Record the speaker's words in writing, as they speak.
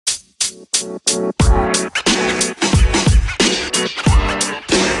You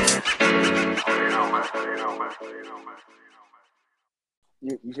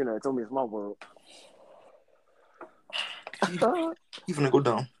shouldn't have told me it's my world. You finna go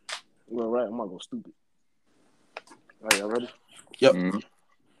down. Well, right, I'm not go stupid. All right, y'all ready? Yep. Mm-hmm.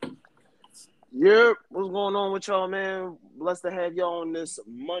 Yep. What's going on with y'all, man? Blessed to have y'all on this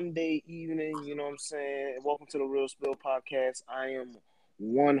Monday evening. You know what I'm saying? Welcome to the Real SpHill Podcast. I am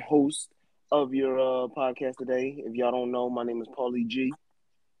one host of your podcast today. If y'all don't know, my name is Paulie G.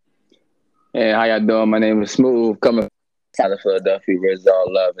 Hey, how y'all doing? My name is Smooth, coming out of Philadelphia. Where's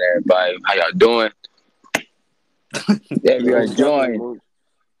all love and everybody? How y'all doing? Yeah, we are joined.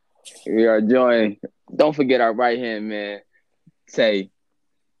 We are joined. Don't forget our right hand man, Tay.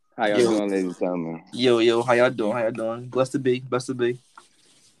 How y'all doing, ladies and gentlemen? Yo, how y'all doing? Blessed to be.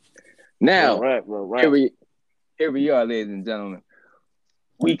 Now, right. Here we are, ladies and gentlemen.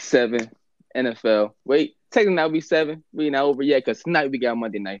 Week 7, NFL. Wait, technically not week 7. We're not over yet because tonight we got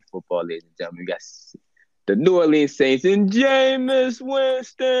Monday Night Football, ladies and gentlemen. We got the New Orleans Saints and Jameis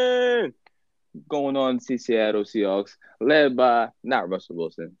Winston going on to Seattle Seahawks, led by, not Russell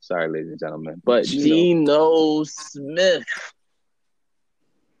Wilson, sorry, ladies and gentlemen, but Geno Smith.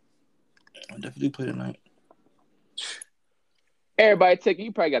 I definitely play tonight. Everybody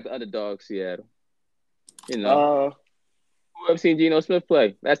you probably got the underdog, Seattle. You know. Who have seen Geno Smith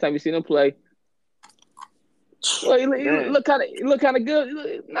play? Last time we seen him play. Well, he look kind of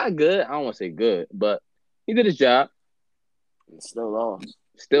good. Not good. I don't want to say good, but he did his job. Still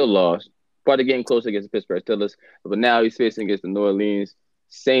lost. Brought the game closer against the Pittsburgh Steelers, but now he's facing against the New Orleans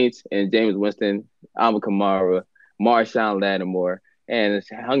Saints and Jameis Winston, Alvin Kamara, Marshawn Lattimore, and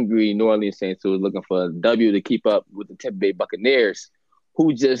it's hungry New Orleans Saints who are looking for a W to keep up with the Tampa Bay Buccaneers,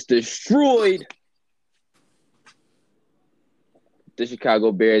 who just destroyed the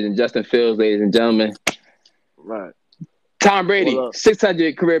Chicago Bears and Justin Fields, ladies and gentlemen. Right. Tom Brady,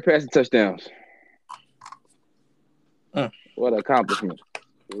 600 career passing touchdowns. What an accomplishment.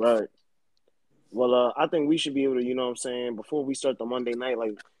 Right. Well, I think we should be able to, you know what I'm saying, before we start the Monday night,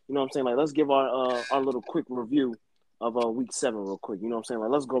 like, you know what I'm saying, like, let's give our little quick review of week 7 real quick. You know what I'm saying?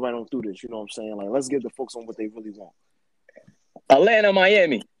 Like, let's go right on through this. You know what I'm saying? Like, let's give the folks on what they really want. Atlanta,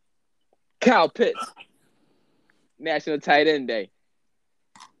 Miami. Kyle Pitts. National Tight End Day.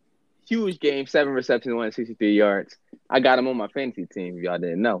 Huge game, 7 receptions, 163 yards. I got him on my fantasy team, if y'all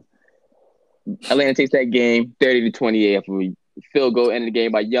didn't know. Atlanta takes that game 30-28 after a field goal ended the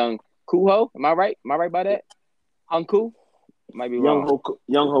game by Young Kuho. Am I right? Am I right by that? Hunku? Might be wrong.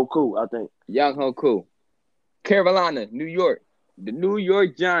 Young Hoku, I think. Young Hoku. Carolina, New York. The New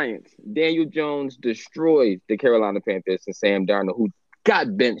York Giants. Daniel Jones destroyed the Carolina Panthers and Sam Darnold, who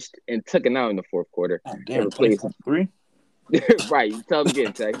got benched and took it out in the fourth quarter. Oh, damn, 24-3? Right. Tell them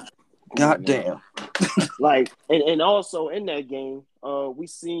again, Tay. God damn. Like, and also in that game, we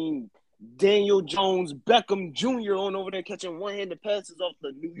seen Daniel Jones Beckham Jr. on over there catching one-handed passes off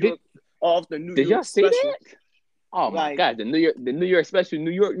the New York Did y'all see special. that? Oh my God, the New York special,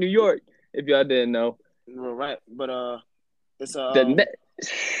 New York. If y'all didn't know, right? But it's the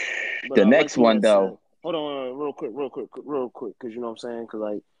next one though. Hold on, real quick, because you know what I'm saying, because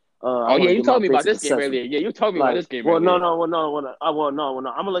like. You told me about this game earlier. Yeah, you told me about this game earlier. No. I'm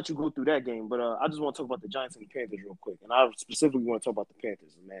gonna let you go through that game, but I just want to talk about the Giants and the Panthers real quick, and I specifically want to talk about the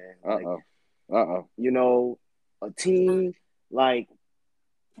Panthers, man. You know, a team like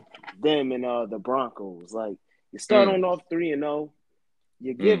them and the Broncos, like you start on off 3-0,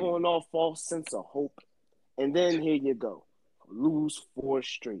 you give on off false sense of hope, and then here you go, lose 4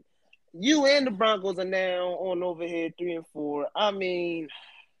 straight. You and the Broncos are now on over here 3-4. I mean.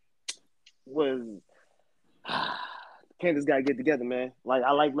 Panthers gotta get together, man. Like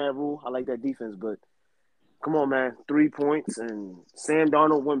I like Matt Rule, I like that defense, but come on, man, 3 points and Sam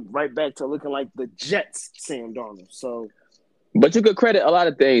Darnold went right back to looking like the Jets, Sam Darnold. So, but you could credit a lot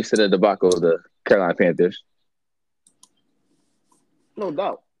of things to the debacle of the Carolina Panthers, no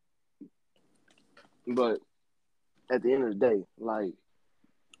doubt. But at the end of the day, like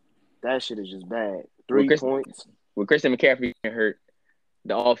that shit is just bad. 3 points. With Christian McCaffrey getting hurt,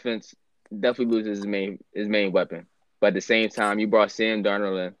 the offense definitely loses his main weapon. But at the same time, you brought Sam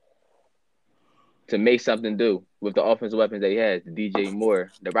Darnold in to make something do with the offensive weapons that he has, the DJ Moore,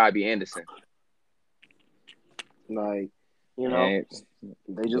 the Robbie Anderson. Like, you know,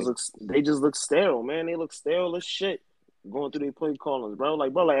 they just look stale, man. They look stale as shit going through their play callings, bro.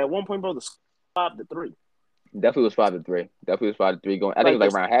 Like at one point, bro, the 5-3. Definitely was 5-3. Definitely was 5-3 going. I think Like it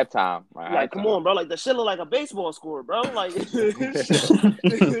was like around halftime. come on, bro. Like the shit look like a baseball score, bro. Like this shit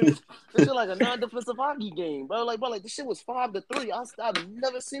like a non-defensive hockey game, bro. Like this shit was 5-3. I've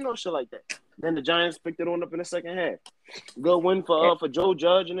never seen no shit like that. Then the Giants picked it on up in the second half. Good win for Joe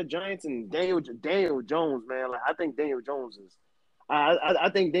Judge and the Giants and Daniel Jones, man. Like I think Daniel Jones is. I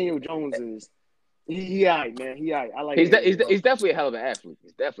think Daniel Jones is. He alright, man. He alright. I like. He's definitely a hell of an athlete.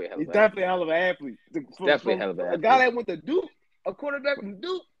 He's definitely a hell of an athlete. Definitely a hell of an athlete. A guy that went to Duke, a quarterback from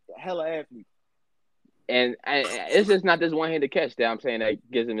Duke, a hell of an athlete. And it's just not this one-handed catch that I'm saying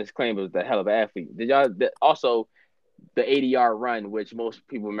that gives him his claim as the hell of an athlete. Did y'all also the 80-yard run, which most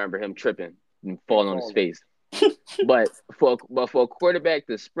people remember him tripping and falling on his face. but for a quarterback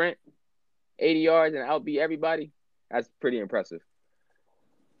to sprint 80 yards and outbeat everybody, that's pretty impressive.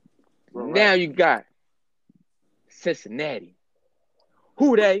 Right. Now you got Cincinnati.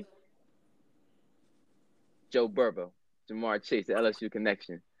 Who they? Joe Burrow, Jamar Chase, the LSU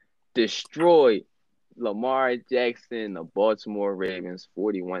connection, destroyed Lamar Jackson, the Baltimore Ravens,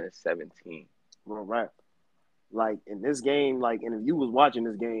 41-17. Well, right. Like in this game, like, and if you was watching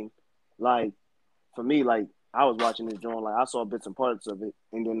this game, like for me, like I was watching this joint, like I saw bits and parts of it,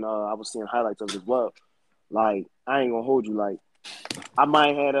 and then I was seeing highlights of it as well. Like I ain't gonna hold you, like I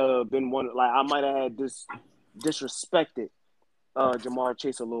might have been one, like I might have had disrespected Jamar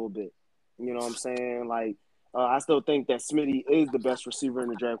Chase a little bit. You know what I'm saying? Like I still think that Smitty is the best receiver in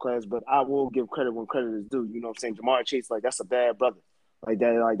the draft class, but I will give credit when credit is due. You know what I'm saying? Jamar Chase, like that's a bad brother.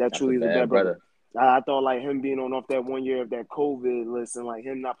 That truly is a bad brother. I thought like him being on off that 1 year of that COVID list and like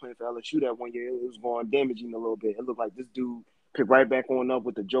him not playing for LSU that 1 year, it was going damaging a little bit. It looked like this dude picked right back on up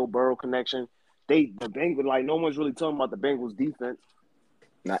with the Joe Burrow connection. The Bengals, like no one's really talking about the Bengals defense.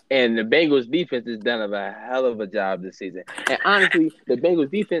 And the Bengals defense has done a hell of a job this season. And honestly, the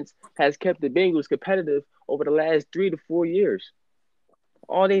Bengals defense has kept the Bengals competitive over the last 3 to 4 years.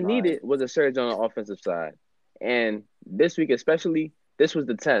 All they needed was a surge on the offensive side. And this week especially, this was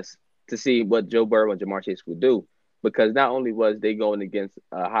the test to see what Joe Burrow and Jamar Chase would do. Because not only was they going against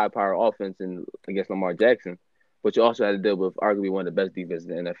a high-power offense and against Lamar Jackson, but you also had to deal with arguably one of the best defenses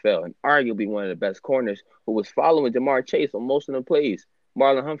in the NFL and arguably one of the best corners who was following Jamar Chase on most of the plays,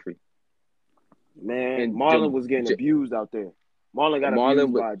 Marlon Humphrey. Man, and Marlon was getting abused out there. Marlon got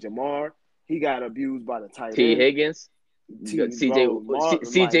abused by Jamar. He got abused by the tight end. T. Higgins. CJ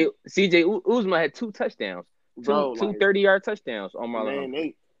Uzma had 2 touchdowns. Two 30-yard touchdowns on Marlon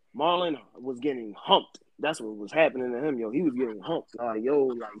Humphrey. Marlon was getting humped. That's what was happening to him, yo. He was getting humped. Like, yo,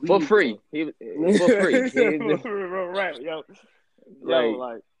 like for free. For free. Right, yo.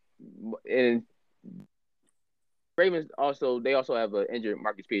 And Ravens also have an injured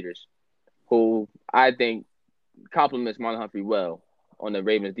Marcus Peters, who I think complements Marlon Humphrey well on the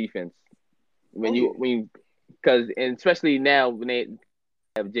Ravens defense. Because especially now when they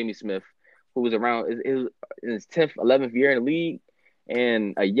have Jamie Smith, who was around in his 10th, 11th year in the league,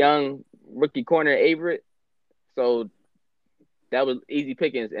 and a young rookie corner, Averett. So that was easy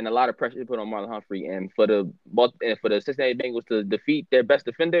pickings and a lot of pressure to put on Marlon Humphrey. And for the Cincinnati Bengals to defeat their best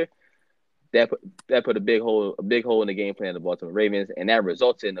defender, that put a big hole in the game plan of the Baltimore Ravens, and that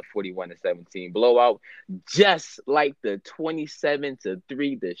resulted in a 41-17 blowout, just like the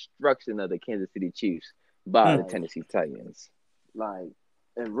 27-3 destruction of the Kansas City Chiefs by the Tennessee Titans. Like,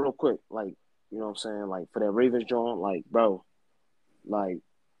 and real quick, like, you know what I'm saying? Like, for that Ravens joint, like, bro, like,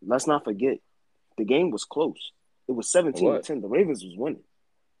 let's not forget, the game was close. It was 17-10. The Ravens was winning.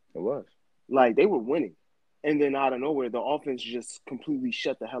 It was. Like, they were winning. And then out of nowhere, the offense just completely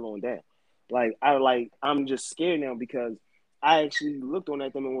shut the hell on down. I'm just scared now because I actually looked on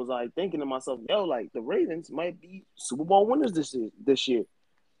at them and was like thinking to myself, yo, like the Ravens might be Super Bowl winners this year.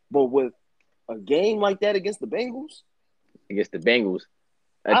 But with a game like that against the Bengals, a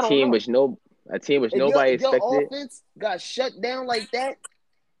team which nobody expected. Your offense got shut down like that.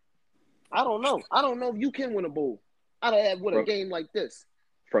 I don't know. I don't know if you can win a bowl out of that with a game like this.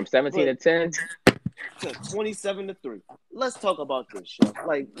 From 17-10 to 27-3. Let's talk about this shit.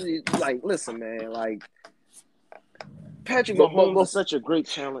 Like, listen, man. Like, Patrick Mahomes is such a great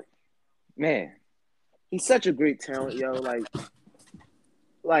talent. Man, he's such a great talent, yo.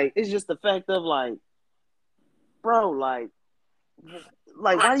 Like it's just the fact of like, bro, like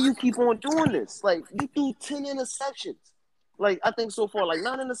why do you keep on doing this? Like, you threw 10 interceptions. Like, I think so far, like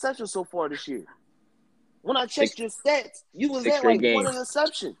 9 interceptions so far this year. When I checked your stats, you was at like games. 1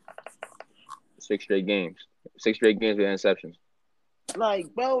 interception. 6 straight games. 6 straight games with interceptions.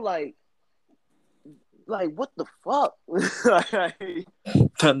 Like, bro, like what the fuck? That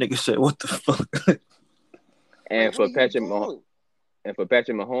nigga said, "What the fuck?" And for Patrick Mahomes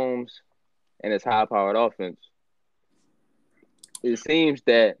and its high-powered offense. It seems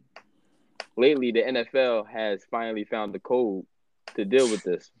that lately the NFL has finally found the code to deal with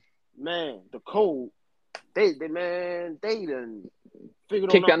this. Man, the code, they done figured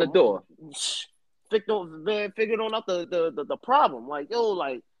Kick on down the door. Figured on out the problem. Like, yo,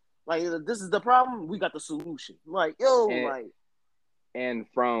 like this is the problem. We got the solution. Like, yo, and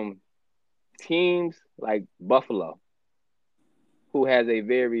from teams like Buffalo, who has a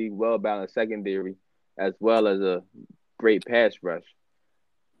very well-balanced secondary as well as a great pass rush,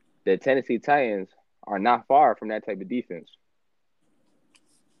 the Tennessee Titans are not far from that type of defense.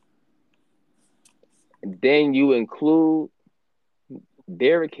 And then you include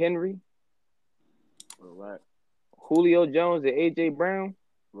Derrick Henry, right, Julio Jones, and A.J. Brown.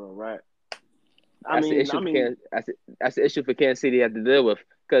 Right. That's the issue for Kansas City have to deal with,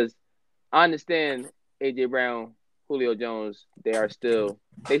 because I understand A.J. Brown, Julio Jones, they are still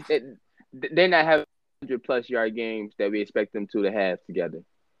they're not having 100+ yard games that we expect them to have together.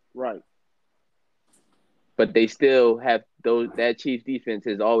 Right. But they still have that Chiefs defense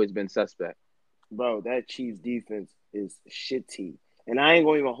has always been suspect. Bro, that Chiefs defense is shitty. And I ain't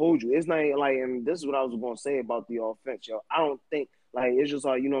gonna even hold you. It's not like, and this is what I was gonna say about the offense, yo. I don't think, like, it's just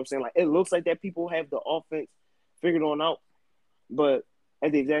like, you know what I'm saying? Like, it looks like that people have the offense figured on out, but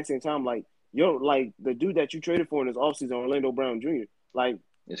at the exact same time, like, yo, like, the dude that you traded for in his offseason, Orlando Brown Jr., like,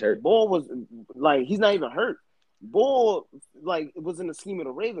 it's hurt. Ball was, like, he's not even hurt. Ball, like, was in the scheme of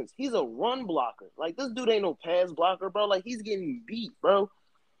the Ravens. He's a run blocker. Like, this dude ain't no pass blocker, bro. Like, he's getting beat, bro.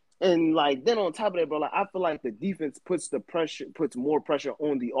 And, like, then on top of that, bro, like, I feel like the defense puts more pressure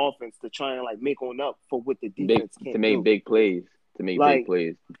on the offense to try and, like, make on up for what the defense can't do. To make big plays.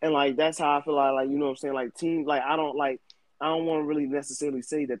 And, like, that's how I feel like, you know what I'm saying? Like, teams, like, I don't want to really necessarily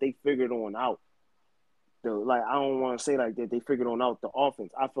say that they figured on out. I don't want to say like that they figured on out the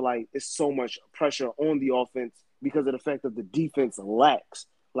offense. I feel like it's so much pressure on the offense because of the fact that the defense lacks.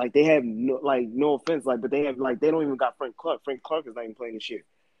 Like, they have no offense, like, but they have, like, they don't even got Frank Clark. Frank Clark is not even playing this year.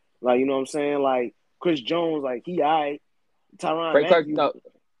 Like, you know what I'm saying? Like, Chris Jones, like, he alright. Frank Clark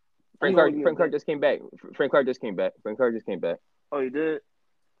just came back. Frank Clark just came back. Oh, he did?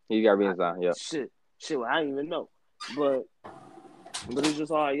 He got re-signed, yeah. Shit, well, I didn't even know. But it's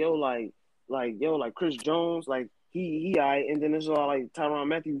just all like Chris Jones, like, he alright, and then it's all like Tyrann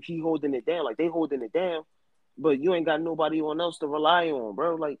Mathieu, he holding it down. Like, they holding it down, but you ain't got nobody else to rely on,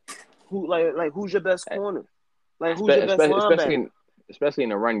 bro. Like, who's your best corner? Like, who's your best linebacker? Especially in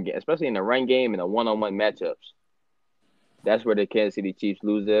the run game and the one-on-one matchups. That's where the Kansas City Chiefs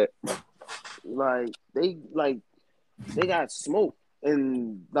lose it. They got smoked,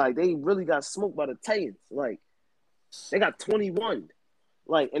 and like they really got smoked by the Titans. Like, they got 21,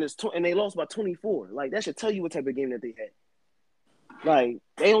 like, and and they lost by 24. Like, that should tell you what type of game that they had. Like,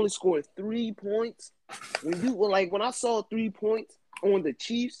 they only scored 3 points. When I saw 3 points on the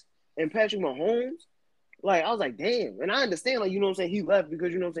Chiefs and Patrick Mahomes, like, I was like, damn. And I understand, like, you know what I'm saying, he left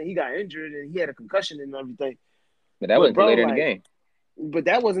because, you know what I'm saying, he got injured and he had a concussion and everything. But that wasn't later in the game. But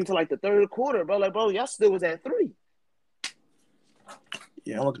that wasn't until, like, the third quarter, bro. Like, bro, y'all still was at 3.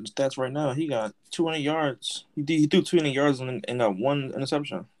 Yeah, I'm looking at the stats right now. He got 200 yards. He threw 200 yards and got 1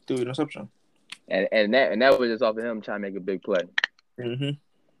 interception. Threw an interception. And that was just off of him trying to make a big play. Mm-hmm.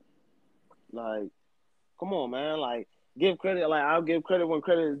 Like, come on, man. Like, give credit. Like, I'll give credit when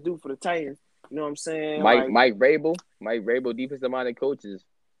credit is due for the Titans. You know what I'm saying? Mike Vrabel, defensive-minded coaches,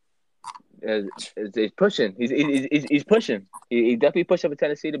 is pushing. He's pushing. He definitely pushed up for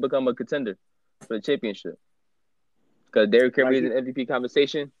Tennessee to become a contender for the championship. Because Derrick Henry is an MVP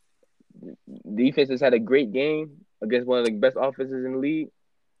conversation. Defense has had a great game against one of the best offenses in the league.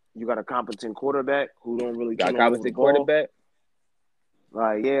 You got a competent quarterback who don't really got a competent quarterback.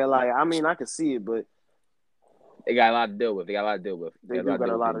 Like, yeah, like, I mean, I can see it, but they got a lot to deal with. They do got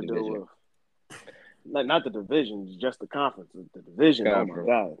a lot to deal with. Not the division, just the conference. The division, oh my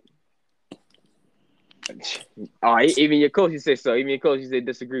God. Oh, even your coach, you say so. Even your coach, you say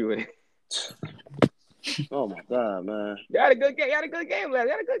disagree with it. Oh my God, man! You had a good game. You had a good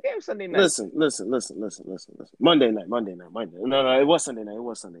game Sunday night. Listen. Monday night. No, it was Sunday night.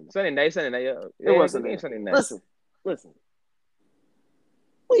 Sunday night. Yeah. It was Sunday night. Listen.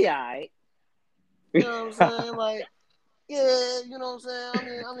 We alright. You know what I'm saying? Like, yeah, you know what I'm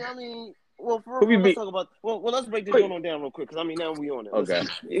saying? I mean. Well, let's talk about. Well, let's break this going on down real quick because I mean now we on it. Okay,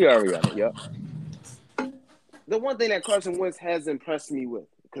 you already on it. Yeah. The one thing that Carson Wentz has impressed me with,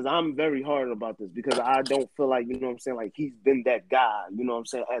 because I'm very hard about this, because I don't feel like, you know what I'm saying, like he's been that guy, you know what I'm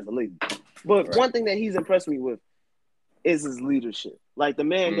saying, as a leader. But one thing that he's impressed me with is his leadership. Like, the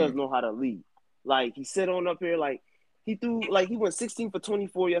man does know how to lead. Like, he sit on up here, like, He went 16 for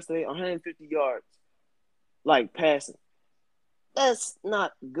 24 yesterday, 150 yards, like passing. That's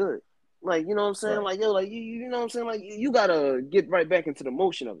not good. Like, you know what I'm saying? Right. Like, yo, like you know what I'm saying? Like, you gotta get right back into the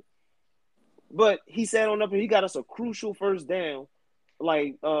motion of it. But he sat on up and he got us a crucial first down,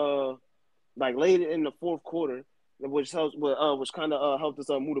 like later in the fourth quarter, which kind of helped us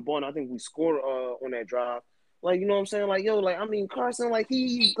move the ball. And I think we scored on that drive. Like, you know what I'm saying? Like, yo, like, I mean, Carson, like,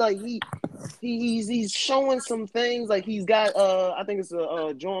 he's showing some things. Like, he's got I think it's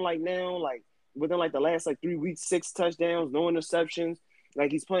John, like, now, like, within like the last like 3 weeks, 6 touchdowns, no interceptions.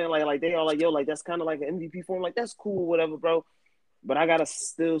 Like, he's playing like they are like, yo, like, that's kind of like an MVP for him. Like, that's cool, whatever, bro. But I gotta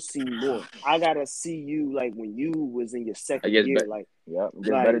still see more. I gotta see you like when you was in your second year, like,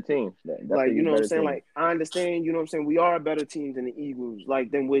 better team. Like, you know what I'm saying? Team. Like, I understand, you know what I'm saying? We are a better team than the Eagles,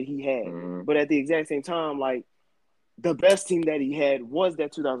 like, than what he had. Mm-hmm. But at the exact same time, like, the best team that he had was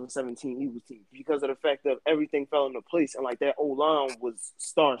that 2017 Eagles team because of the fact that everything fell into place and, like, that O-line was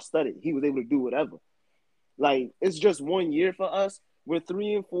star-studded. He was able to do whatever. Like, it's just 1 year for us. We're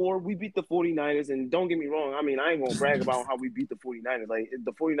 3-4. We beat the 49ers, and don't get me wrong. I mean, I ain't going to brag about how we beat the 49ers. Like,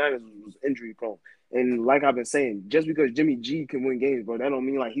 the 49ers was injury-prone. And like I've been saying, just because Jimmy G can win games, bro, that don't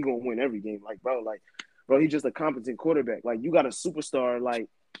mean, like, he going to win every game. Like, bro, he's just a competent quarterback. Like, you got a superstar,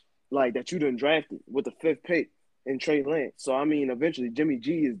 like that you done drafted with the 5th pick in Trey Lance. So, I mean, eventually, Jimmy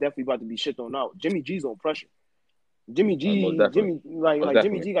G is definitely about to be shit on out. Jimmy G's on pressure. Jimmy G got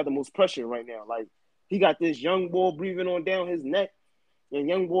the most pressure right now. Like, he got this young boy breathing on down his neck. And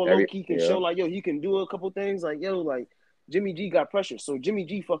young boy low-key can show, like, yo, he can do a couple things. Like, yo, like, Jimmy G got pressure. So, Jimmy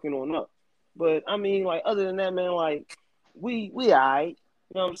G fucking on up. But, I mean, like, other than that, man, like, we all right. You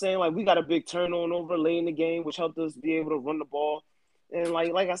know what I'm saying? Like, we got a big turnover late in the game, which helped us be able to run the ball. And,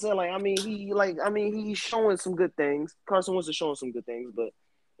 like I said, like, he's showing some good things. Carson Wentz is showing some good things. But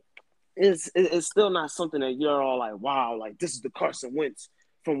it's still not something that you're all like, wow, like, this is the Carson Wentz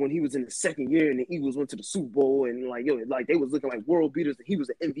from when he was in the second year and the Eagles went to the Super Bowl and, like, yo, like, they was looking like world beaters and he was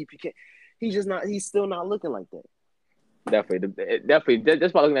an MVP. He's still not looking like that. Definitely.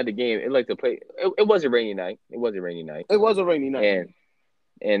 Just by looking at the game, it like to play. It was a rainy night. It was a rainy night.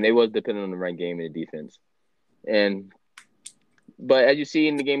 And they was depending on the run game and the defense. But as you see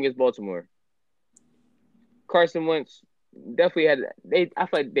in the game against Baltimore, Carson Wentz definitely I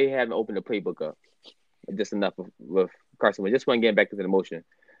feel like they haven't opened the playbook up just enough with Carson Wentz. Just want to get back into the motion.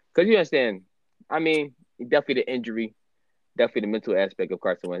 Because you understand, I mean, definitely the injury, definitely the mental aspect of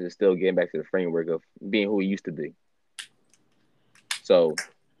Carson Wentz is still getting back to the framework of being who he used to be. So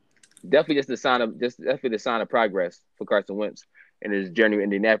definitely the sign of progress for Carson Wentz in his journey in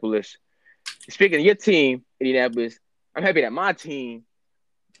Indianapolis. Speaking of your team, Indianapolis, I'm happy that my team,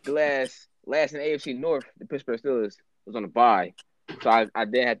 the last in the AFC North, the Pittsburgh Steelers, was on a bye. So I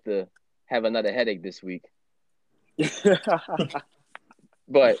didn't have to have another headache this week.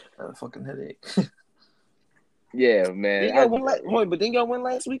 But a fucking headache. Yeah, man. Didn't y'all win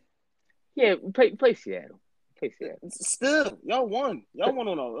last week? Yeah, play Seattle. Still, y'all won. And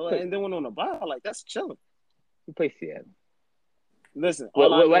then went on a bye. Like, that's chilling. We play Seattle. Listen,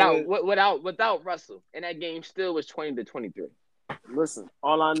 without Russell, and that game still was 20-23. Listen,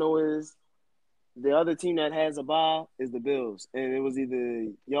 all I know is the other team that has a bye is the Bills, and it was either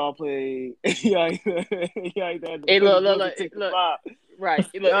y'all play. Look. Right.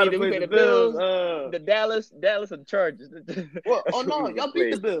 Either we play the Bills, the Dallas, or the Chargers. Well, no, y'all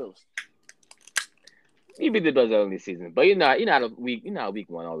beat the Bills. You beat the Bills early season, but you know how week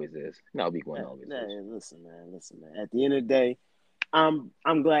one always is. Listen, man. At the end of the day, I'm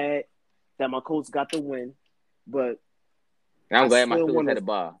glad that my Colts got the win, but I'm glad my Steelers had a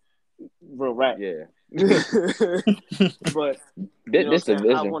bye. Real rap. Yeah. But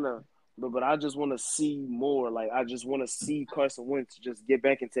I just want to see more. Like, I just want to see Carson Wentz just get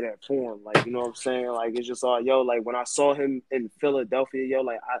back into that form. Like, you know what I'm saying? Like, it's just all, yo, like, when I saw him in Philadelphia, yo,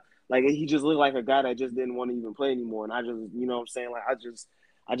 like, he just looked like a guy that just didn't want to even play anymore. And I just, you know what I'm saying? Like,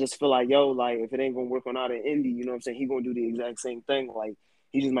 I just feel like, yo, like, if it ain't going to work on out in Indy, you know what I'm saying? He going to do the exact same thing. Like,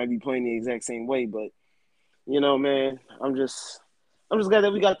 he just might be playing the exact same way. But, you know, man, I'm just glad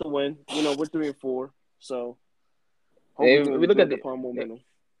that we got the win. You know, we're 3-4. So, hopefully we look at the momentum.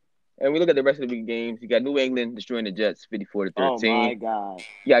 And we look at the rest of the big games. You got New England destroying the Jets 54-13. Oh, my God.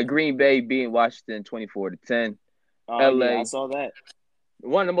 You got Green Bay beating Washington 24-10. LA. Yeah, I saw that.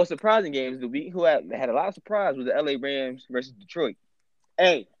 One of the most surprising games of the week, who had a lot of surprise, was the LA Rams versus Detroit.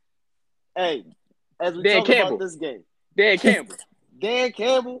 Hey, as we talk about this game. Dan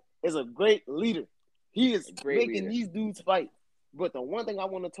Campbell is a great leader. He is making these dudes fight. But the one thing I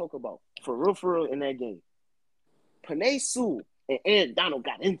want to talk about, for real, in that game, Penei Sewell and Aaron Donald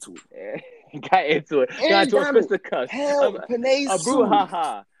got into it. Got into it. Got into a fisticuffs. Hell, Panay a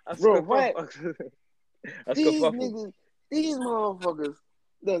brouhaha. These motherfuckers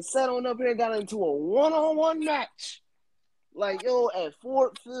that sat on up here and got into a one-on-one match. Like, yo, at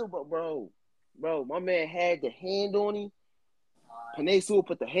Fort Field, but bro, my man had the hand on him. Panay Sewell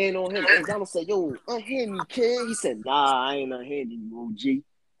put the hand on him. And Donald said, yo, unhand me, kid. He said, nah, I ain't unhanding you, OG.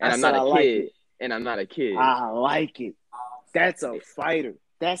 And I'm not a kid. And I'm not a kid. I like it. That's a fighter.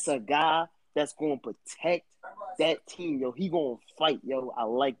 That's a guy that's going to protect that team, yo. He going to fight, yo. I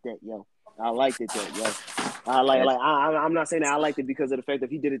like that, yo. I liked it, yo. I'm not saying that I liked it because of the fact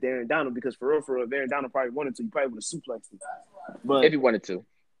that he did it to Aaron Donald, because for real, if Aaron Donald probably wanted to, he probably would have suplexed him. But if he wanted to.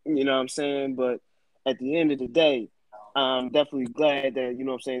 You know what I'm saying? But at the end of the day, I'm definitely glad that, you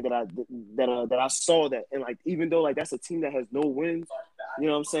know what I'm saying, that I saw that. And like, even though like that's a team that has no wins, you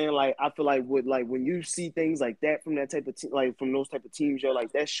know what I'm saying? Like, I feel like when you see things like that from that type of team, like from those type of teams, yo,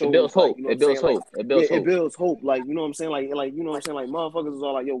 like that shows it builds hope. Like, you know it builds hope. Like, it builds hope. Like, you know what I'm saying? Like, you know what I'm saying? Like, motherfuckers is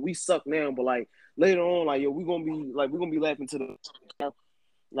all like, yo, we suck now, but like later on, like, yo, we're gonna be laughing to the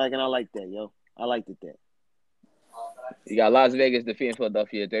like, and I like that, yo. I liked it that. You got Las Vegas defeating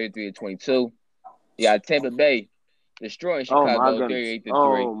Philadelphia 33-22. You got Tampa Bay destroying Chicago 38-3.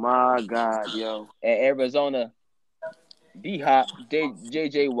 Oh my God, yo. And Arizona, D-Hop,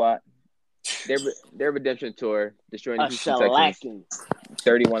 J.J. Watt, their redemption tour, destroying the Houston Texans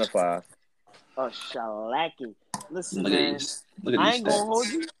 31-5. A shellacking. Listen, man, I ain't gonna hold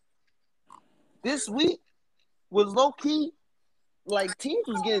you. This week was low key, like teams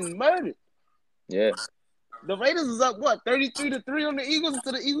was getting murdered. Yeah. The Raiders was up 33-3 on the Eagles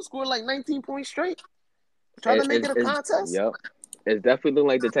until the Eagles scored like 19 points straight. Trying to make it a contest. Yep. It's definitely looking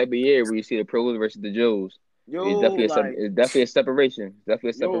like the type of year where you see the pros versus the Joes. Yo, it's definitely a separation. It's definitely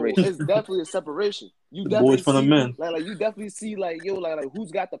a separation. You the definitely boys from the men. Like you definitely see like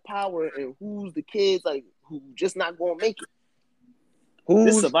who's got the power and who's the kids like who just not gonna make it.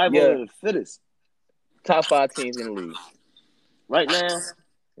 Who's survival of the fittest? Top 5 teams in the league right now.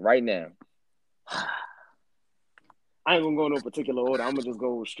 I ain't gonna go in no particular order. I'm gonna just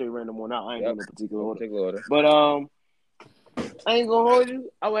go straight random one out. I ain't doing no particular order. But I ain't gonna hold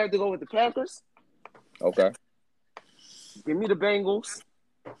you. I would have to go with the Packers. Okay. Give me the Bengals.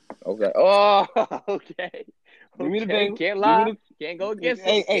 Okay. Oh, okay. Give me the Bengals. Can't lie. Can't go against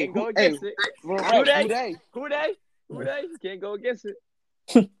it. Can't go against it. Who they? Can't go against it.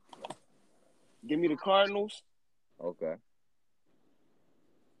 Give me the Cardinals. Okay.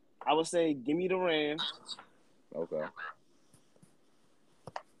 I would say give me the Rams. Okay.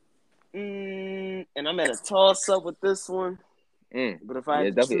 And I'm at a toss up with this one. But if I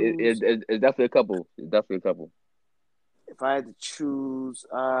had to choose, it's definitely a couple. It's definitely a couple. If I had to choose,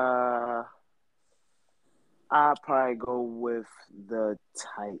 I'd probably go with the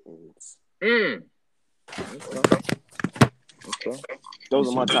Titans. Okay. Those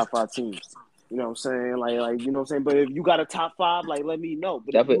are my top 5 teams. You know what I'm saying? Like you know what I'm saying? But if you got a top 5, like let me know.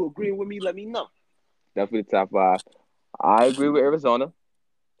 But if you agree with me, let me know. Definitely top 5. I agree with Arizona.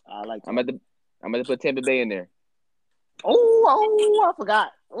 I like that. I'm gonna put Tampa Bay in there. Oh, I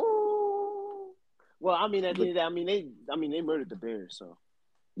forgot. Oh. Well, I mean, at the end of the day, they murdered the Bears, so.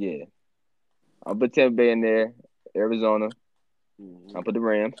 Yeah. I'll put Tampa Bay in there. Arizona. I'll put the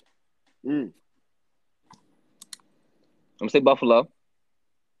Rams. I'm gonna say Buffalo.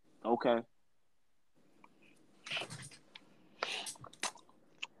 Okay.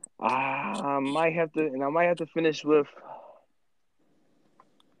 I might have to finish with.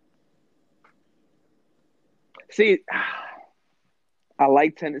 See, I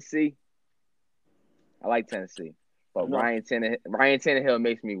like Tennessee. But no. Ryan Tannehill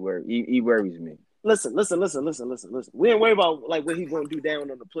makes me worry. He worries me. Listen. We ain't worried about like what he's gonna do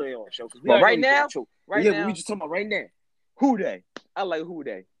down on the playoff show. But right now, we just talking about right now. Who they? I like who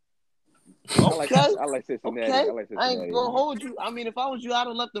they. Okay. I like Cincinnati. Okay. I ain't gonna hold you. I mean, if I was you, I'd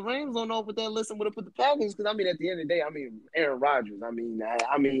have left the Rams on off with that list and would have put the Packers. Because I mean, at the end of the day, Aaron Rodgers. I mean,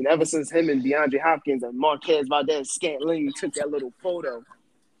 ever since him and DeAndre Hopkins and Marquez Valdez-Scantling took that little photo,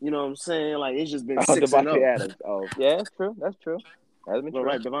 you know what I'm saying? Like it's just been 6-0. Adams. Oh, yeah, that's true. That's true. That's been true.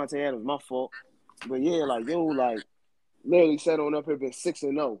 Right, Devontae Adams, my fault. But yeah, literally sat on up here, been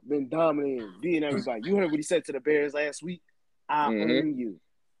 6-0, been dominating, beating everybody. You heard what he said to the Bears last week. I own you.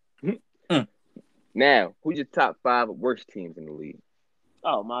 Now, who's your top 5 worst teams in the league?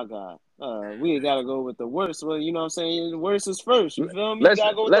 Oh my God, we gotta go with the worst. Well, you know what I'm saying. The worst is first. You feel me?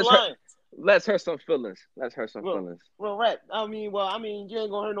 Gotta go with the Lions. Let's hurt some feelings. Well, right. I mean, you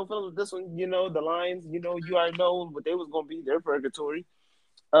ain't gonna hurt no feelings with this one. You know, the Lions. You know, you already know what they was gonna be. They're purgatory.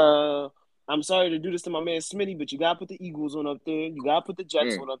 I'm sorry to do this to my man Smitty, but you gotta put the Eagles on up there. You gotta put the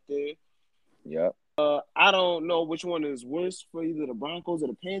Jets on up there. Yep. I don't know which one is worse for either the Broncos or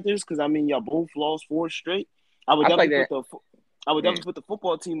the Panthers because I mean y'all both lost 4 straight. I would definitely put the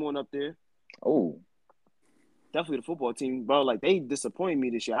football team on up there. Oh, definitely the football team, bro. Like they disappointed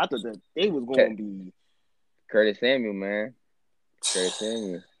me this year. I thought that they was going to be Curtis Samuel, man. Curtis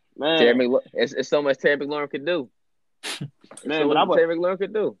Samuel. Man, it's so much Terry McLaurin could do. Man, but Terry McLaurin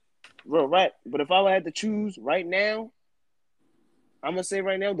could do. Bro, right. But if I had to choose right now, I'm gonna say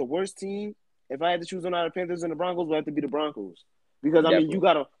right now the worst team. If I had to choose on the Panthers and the Broncos, would have to be the Broncos. Because I mean you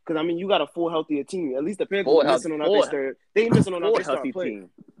got a full healthier team. At least the Panthers missing on out their They missing on out their star player.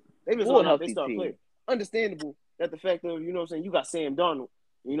 They missing on out their star player. Understandable that the fact of, you know what I'm saying, you got Sam Darnold.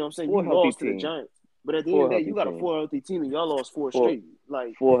 You know what I'm saying? You lost to the Giants. But at the end of the day, you got a full healthy team and y'all lost 4 straight.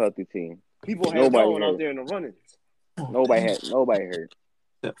 Like full healthy team. People had y'all out there in the running. Nobody hurt.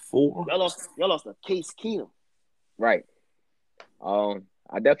 That 4. Y'all lost to Case Keenum. Right. I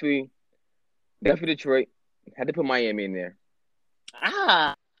definitely Detroit. Had to put Miami in there.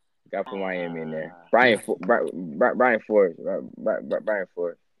 Got to put Miami in there. Brian Flores. Brian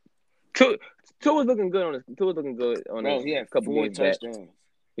Flores. Two was looking good on his. Two was looking good on his. He had couple 4 games touchdowns. Back.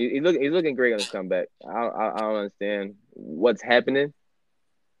 He's looking great on his comeback. I don't understand what's happening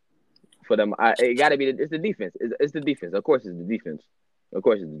for them. It got to be it's the defense. It's the defense. Of course, it's the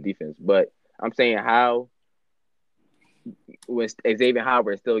defense. But I'm saying how when Xavier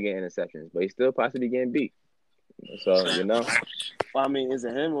Howard is still getting interceptions, but he's still possibly getting beat. So Well, I mean, is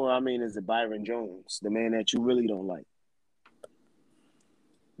it him or is it Byron Jones, the man that you really don't like?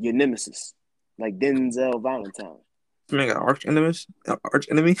 Your nemesis, like Denzel Valentine. You mean an arch enemy?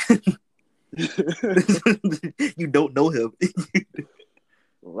 You don't know him.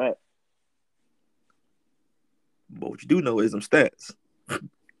 Right. But what you do know is them stats.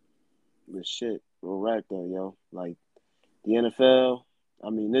 The shit. All right, though, yo. Like, the NFL,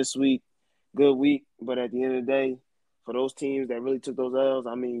 this week, good week. But at the end of the day, for those teams that really took those L's,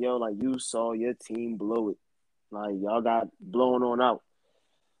 like, you saw your team blow it. Like, y'all got blown on out.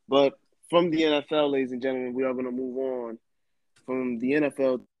 But from the NFL, ladies and gentlemen, we are going to move on from the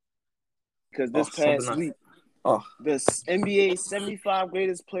NFL because this past week, the NBA 75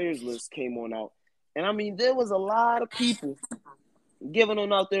 greatest players list came on out. And, there was a lot of people giving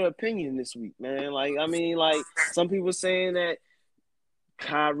on out their opinion this week, man. Like, some people saying that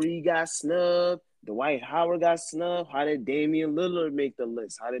Kyrie got snubbed, Dwight Howard got snubbed. How did Damian Lillard make the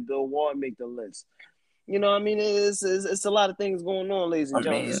list? How did Bill Walton make the list? You know, it's a lot of things going on, ladies and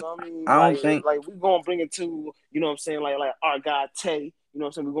gentlemen. So we're gonna bring it to, you know what I'm saying, like our guy Tay. You know what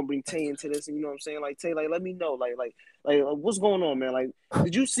I'm saying? We're gonna bring Tay into this, and you know what I'm saying, like Tay, like let me know, like what's going on, man? Like,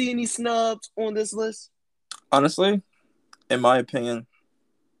 did you see any snubs on this list? Honestly, in my opinion,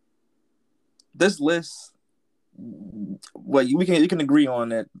 this list, well, you can agree on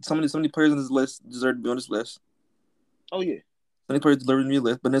that. Some of the players on this list deserve to be on this list. Oh yeah. Some players deserve to be on the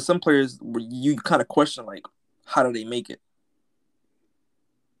list, but there's some players where you kind of question, like, how do they make it?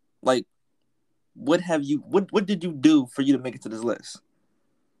 Like, what did you do for you to make it to this list?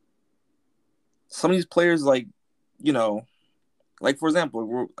 Some of these players, like, you know, like for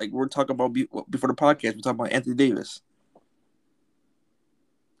example, we're talking about before the podcast, we're talking about Anthony Davis.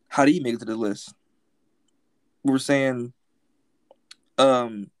 How did he make it to the list? We were saying,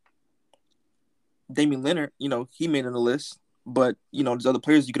 Damian Lillard, he made it on the list, but there's other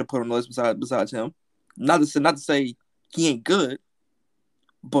players you could have put on the list besides him. Not to say he ain't good,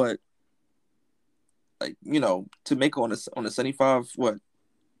 but like to make on a 75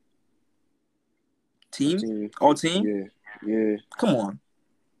 team all team. Yeah. Come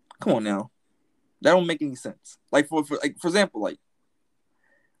on now, that don't make any sense. Like for example, like,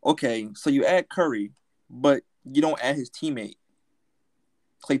 okay, so you add Curry, but you don't add his teammate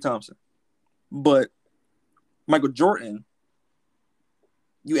Klay Thompson. But Michael Jordan,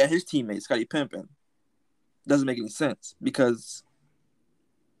 you add his teammate Scottie Pippen. Doesn't make any sense because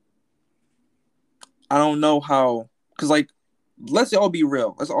I don't know how. Because, like, let's all be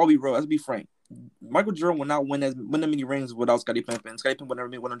real. Let's be frank. Michael Jordan will not win that many rings without Scottie Pippen. Scottie Pippen will never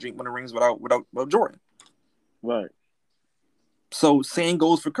win the rings without Jordan. Right. So same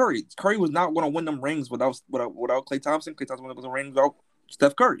goes for Curry. Curry was not going to win them rings without Klay Thompson. Klay Thompson was going to win without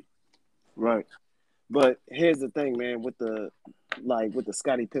Steph Curry. Right. But here's the thing, man, with the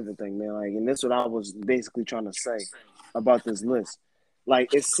Scottie Pippen thing, man. Like, and that's what I was basically trying to say about this list.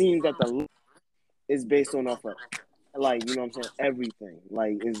 Like, it seems that the list is based on off of, like, you know what I'm saying, everything.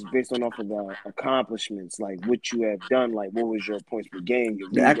 Like, it's based on off of the accomplishments, like what you have done, like what was your points per game, your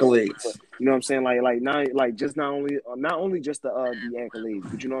the accolades. You know what I'm saying? Like not only just the accolades,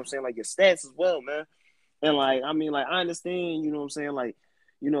 but you know what I'm saying, like your stats as well, man. And like, I understand, you know what I'm saying, like,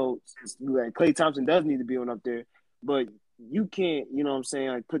 like Klay Thompson does need to be on up there, but you can't,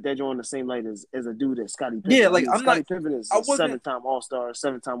 like put that on the same light as a dude that's Scottie Pippen. Yeah, like Scottie Pippen is a 7-time All-Star,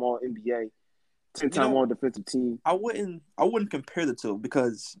 7-time All NBA, 10-time All Defensive Team. I wouldn't compare the two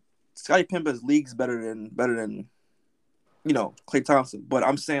because Scottie Pippen's league's better than Klay Thompson. But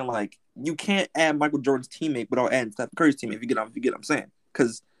I'm saying like you can't add Michael Jordan's teammate without adding Stephen Curry's teammate. If you get what I'm saying,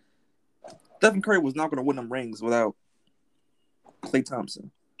 because Stephen Curry was not going to win them rings without Klay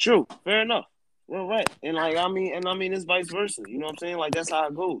Thompson. True, fair enough. Well, right, and it's vice versa. You know what I'm saying? Like that's how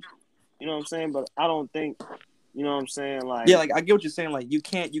it goes. You know what I'm saying? But I don't think, you know what I'm saying? Like yeah, like I get what you're saying. Like you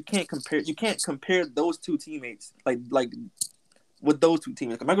can't compare those two teammates like with those two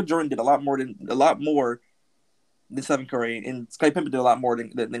teammates. Michael Jordan did a lot more than Stephen Curry, and Scottie Pippen did a lot more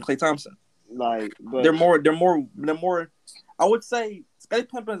than Klay Thompson. Like, but they're more. I would say Scottie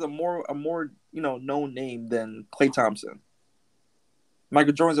Pippen is a more known name than Klay Thompson.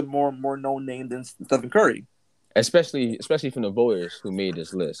 Michael Jordan's a more known name than Stephen Curry, especially from the voters who made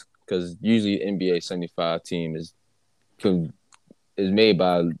this list, because usually NBA 75 team is made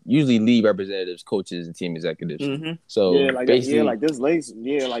by usually league representatives, coaches, and team executives. Mm-hmm. So basically, this list,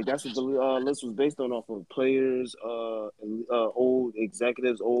 that's what the list was based on, off of players, old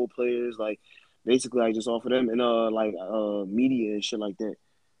executives, old players, like basically like just off of them, and media and shit like that.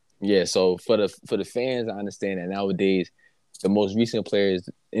 Yeah, so for the fans, I understand that nowadays the most recent players,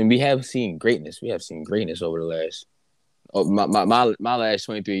 and we have seen greatness. We have seen greatness over the last my last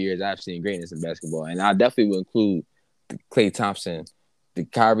 23 years. I've seen greatness in basketball, and I definitely would include Klay Thompson, the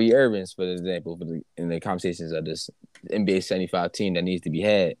Kyrie Irvings, for example, in the conversations of this NBA 75 team that needs to be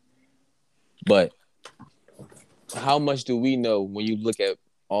had. But how much do we know when you look at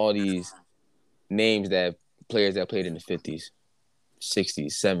all these names that players that played in the 50s,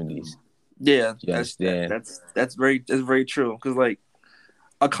 60s, 70s? Yeah, that's very true. Because like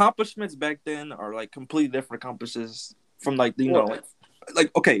accomplishments back then are like completely different accomplishments from like from the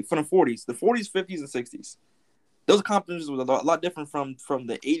 40s, 50s, and 60s. Those accomplishments were a lot different from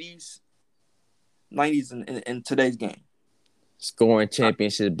the 80s, 90s, and today's game. Scoring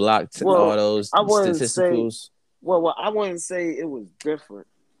championships, blocks, all those statisticals. I wouldn't say it was different.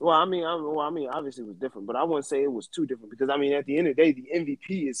 Well, I mean, obviously it was different, but I wouldn't say it was too different because, I mean, at the end of the day, the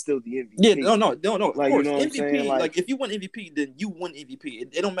MVP is still the MVP. Yeah, no. Of like, course. You know what MVP, I'm saying? like if you win MVP, then you win MVP.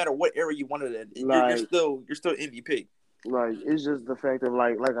 It don't matter what era you won it in. You're still MVP. Like, it's just the fact of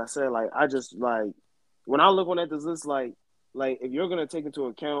like I said, like I just like when I look at this list, like if you're gonna take into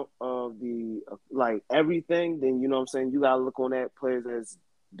account of the everything, then you know what I'm saying, you gotta look on at players that's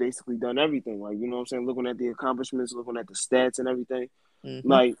basically done everything. Like, you know what I'm saying, looking at the accomplishments, looking at the stats and everything. Mm-hmm.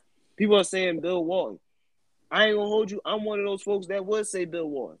 Like, people are saying Bill Walton. I ain't gonna hold you. I'm one of those folks that would say Bill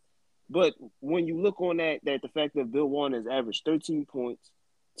Walton. But when you look on that the fact that Bill Walton has averaged 13 points,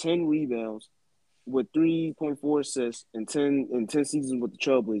 10 rebounds, with 3.4 assists in 10 seasons with the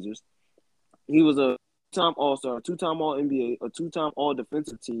Trailblazers, he was a two-time All-Star, a two-time All-NBA, a two-time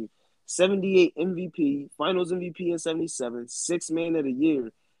All-Defensive Team, 78 MVP, Finals MVP in 77, 6th Man of the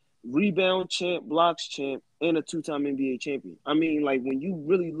Year, rebound champ, blocks champ, and a two-time NBA champion. I mean, like, when you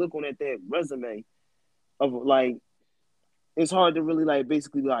really look on at that resume of, like, it's hard to really, like,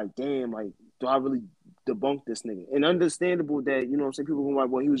 basically, like, damn, like, do I really debunk this nigga? And understandable that, you know what I'm saying, people go like,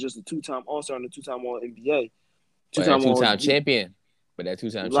 well, he was just a two-time All-Star and a two-time All-NBA. Two-time champion. But that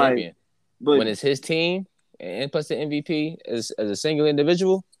two-time champion. But when it's his team and plus the MVP as a single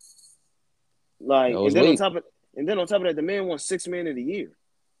individual, like, and then on top of that, the man won 6th Man of the Year.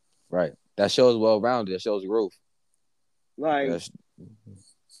 Right. That shows well-rounded. That shows growth. Like,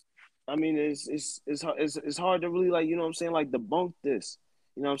 I mean, it's hard to really, like, you know what I'm saying, like, debunk this.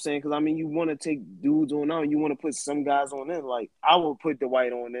 You know what I'm saying? Because, I mean, you want to take dudes on out, you want to put some guys on in. Like, I would put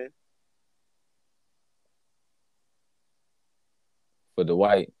Dwight on in. For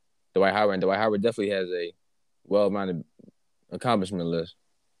Dwight Howard definitely has a well-rounded accomplishment list.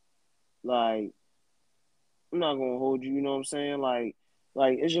 Like, I'm not gonna hold you. You know what I'm saying? Like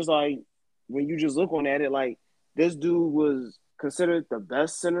it's just like when you just look on at it, like this dude was considered the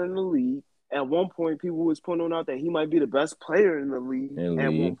best center in the league. At one point, people was pointing out that he might be the best player in the league.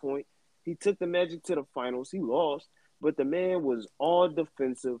 At one point, he took the Magic to the finals. He lost, but the man was all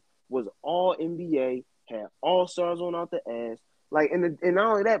defensive, was all NBA, had all stars on out the ass. Like, and not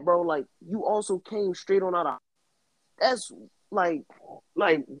only that, bro, like, you also came straight on out of – that's, like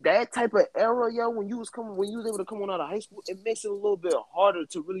that type of era, yo, when you was able to come on out of high school, it makes it a little bit harder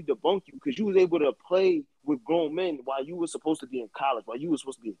to really debunk you because you was able to play with grown men while you were supposed to be in college, while you were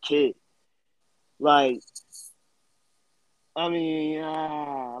supposed to be a kid. Like, I mean,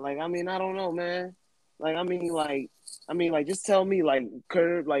 I don't know, man. Just tell me, like,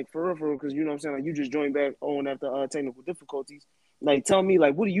 Curb, like, for real, because you know what I'm saying, like, you just joined back on after technical difficulties. Like, tell me,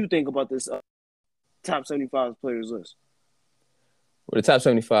 like, what do you think about this top 75 players list? Well, the top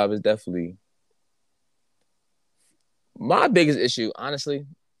 75 is definitely my biggest issue. Honestly,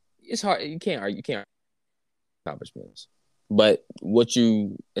 it's hard. You can't argue accomplishments, but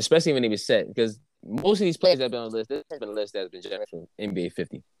especially when they were set, because most of these players that have been on the list, this has been a list that's been generated from NBA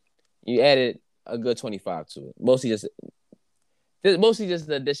 50. You added a good 25 to it. Mostly just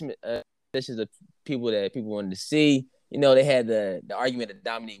the additions of people that people wanted to see. You know, they had the argument of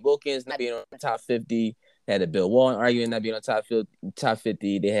Dominique Wilkins not being on the top 50. They had the Bill Walton argument not being on top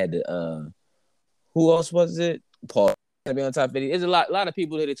 50. They had the who else was it? Paul not being on top 50. There's a lot of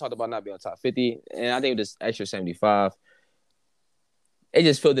people that they talked about not being on top 50, and I think this extra 75, it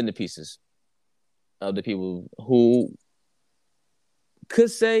just filled in the pieces of the people who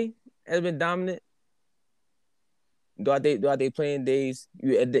could say has been dominant. Throughout they playing days,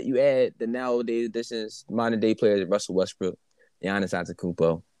 you add the nowadays additions, modern day players: Russell Westbrook, Giannis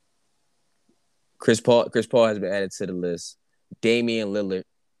Antetokounmpo, Chris Paul has been added to the list. Damian Lillard.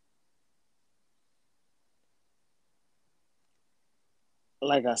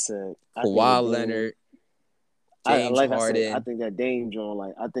 Like I said, Kawhi Leonard, James Harden. I think that Dame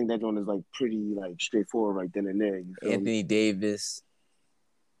joint, I think that joint is like pretty like straightforward right then and there. You feel Anthony me? Davis.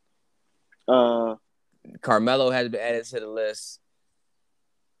 Carmelo has been added to the list.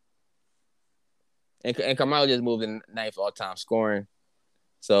 And Carmelo just moved in ninth all-time scoring.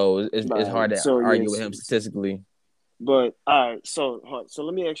 So it's hard to argue with him statistically. But, all right, so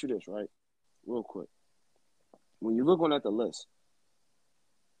let me ask you this, right, real quick. When you're looking at the list,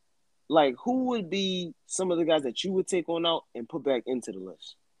 like, who would be some of the guys that you would take on out and put back into the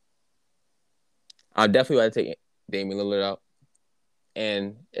list? I definitely want to take Damian Lillard out.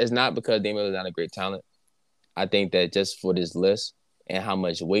 And it's not because Damian Lillard is not a great talent. I think that just for this list and how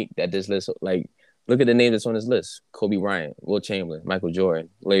much weight that this list, like, look at the names that's on this list: Kobe Bryant, Will Chamberlain, Michael Jordan,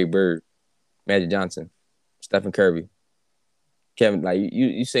 Larry Bird, Magic Johnson, Stephen Curry, Kevin. Like,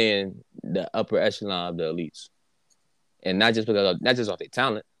 you saying the upper echelon of the elites, and not just off their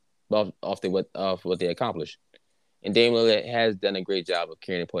talent, but off what they accomplished. And Damian Lillard has done a great job of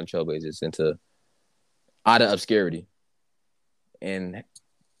carrying Portland Trailblazers out of obscurity and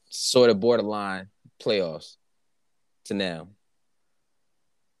sort of borderline playoffs to now.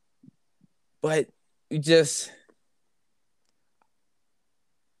 But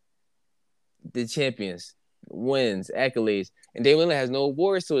the champions, wins, accolades, and Damian Lillard has no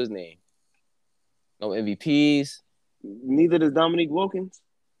awards to his name. No MVPs. Neither does Dominique Wilkins.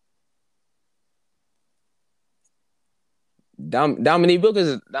 Dominique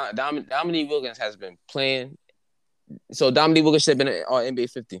Wilkins has been playing. So Dominique Wilkins should have been on NBA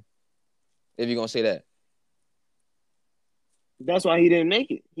 50. If you're gonna say that. That's why he didn't make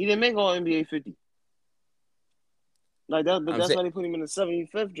it. He didn't make all NBA 50. Like that, but that's why they put him in the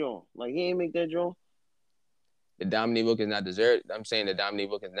 75th joint. Like, he ain't make that joint. The Dominique Wilkins not deserved. I'm saying that Dominique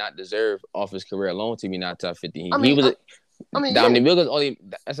Wilkins not deserved off his career alone to be not top 50. Dominique Wilkins only.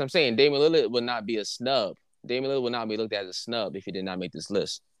 That's what I'm saying. Damian Lillard would not be a snub. Damian Lillard would not be looked at as a snub if he did not make this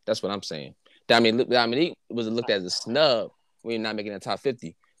list. That's what I'm saying. Dominique was looked at as a snub when you're not making the top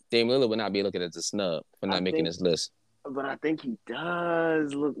 50. Damian Lillard would not be looked at as a snub for not making this list. But I think he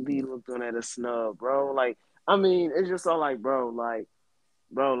does be looked on as a snub, bro. Like, I mean, it's just all like, bro.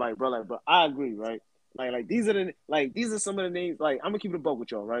 I agree, right? Like these are some of the names. Like, I'm gonna keep it a buck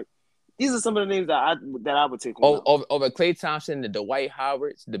with y'all, right? These are some of the names that I would take on over Klay Thompson, the Dwight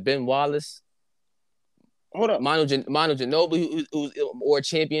Howards, the Ben Wallace. Hold up, Manu Ginobili, who's more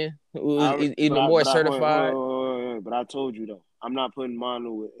champion, who's even more certified. But I told you though, I'm not putting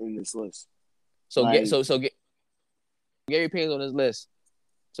Manu in this list. So Gary Payne's on this list.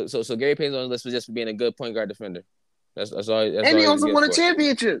 So Gary Payne's on the list for just being a good point guard defender. That's all. And he also won a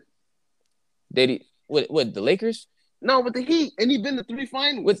championship. Did he? What the Lakers? No, with the Heat, and he been to 3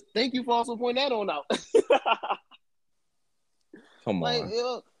 finals. Thank you for also pointing that on out. Come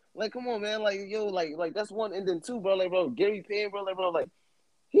on, come on, man, like that's one, and then 2, bro. Like, bro, Gary Payne, bro,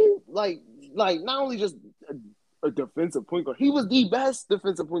 he not only just a defensive point guard, he was the best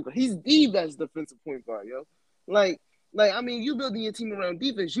defensive point guard. He's the best defensive point guard, yo. Like, I mean, you building your team around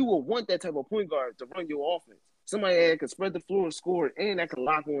defense, you will want that type of point guard to run your offense. Somebody that can spread the floor and score, and that can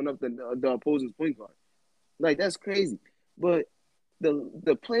lock on up the opposing point guard. Like, that's crazy. But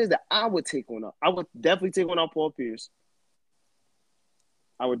the players that I would take on out, I would definitely take on out Paul Pierce.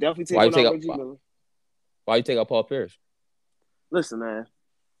 I would definitely take on out Reggie Miller. Why you take out Paul Pierce? Listen, man,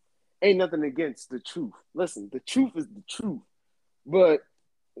 ain't nothing against the truth. Listen, the truth is the truth. But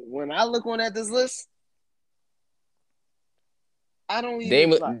when I look at this list, I don't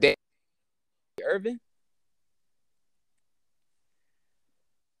even Dame Irving.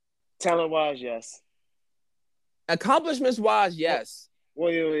 Talent-wise, yes. Accomplishments-wise, yes.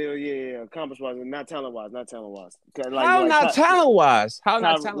 Well, yeah. Accomplishment-wise, not talent-wise. How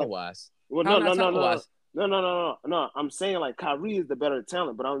not talent-wise? Well, no. I'm saying like Kyrie is the better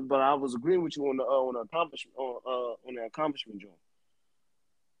talent, but I was agreeing with you on the accomplishment joint.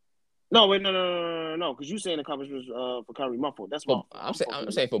 No, wait, no, because you saying accomplishments for Kyrie, my fault. That's my fault. I'm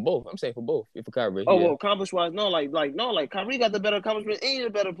saying for both. I'm saying for both. For Kyrie. Oh, well, accomplishment-wise, no, Kyrie got the better accomplishment and he's a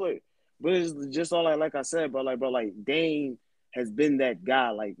better player. But it's just all like I said, bro, Dame has been that guy.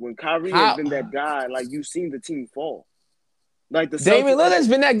 Like when Kyrie has been that guy, like you've seen the team fall. Like the Damian Lillard's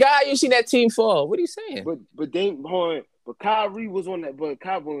been that guy. You seen that team fall. What are you saying? But Kyrie was on that. But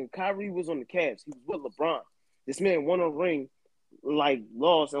when Kyrie was on the Cavs, he was with LeBron. This man won a ring, like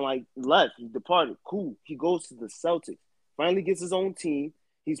lost and like left. He departed. Cool. He goes to the Celtics. Finally gets his own team.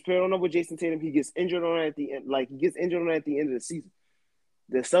 He's paired on up with Jason Tatum. He gets injured on at the end. Like he gets injured on at the end of the season.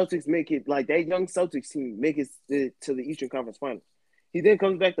 The Celtics make it, like that young Celtics team make it to the Eastern Conference Finals. He then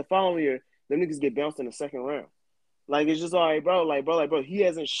comes back the following year. Them niggas get bounced in the second round. Like, it's just all right, bro. Like, bro, he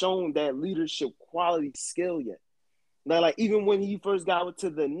hasn't shown that leadership quality skill yet. Like even when he first got to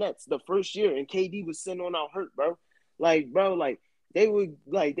the Nets the first year and KD was sitting on out hurt, bro. Like, they would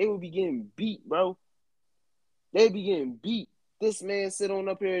be getting beat, bro. They'd be getting beat. This man sit on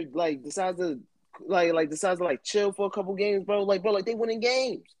up here, decides to chill for a couple games, bro. Like they winning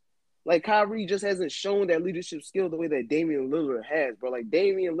games. Like Kyrie just hasn't shown that leadership skill the way that Damian Lillard has, bro. Like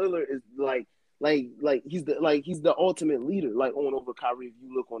Damian Lillard is he's the ultimate leader, like on over Kyrie if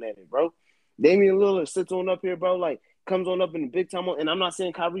you look on at it, bro. Damian Lillard sits on up here, bro, like comes on up in the big time, and I'm not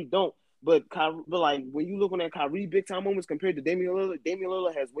saying Kyrie don't, but like when you look on at Kyrie big time moments compared to Damian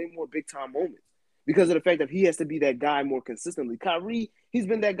Lillard has way more big time moments. Because of the fact that he has to be that guy more consistently. Kyrie, he's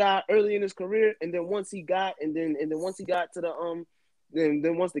been that guy early in his career, and then once he got to the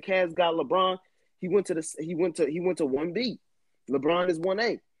then once the Cavs got LeBron, he went to 1B. LeBron is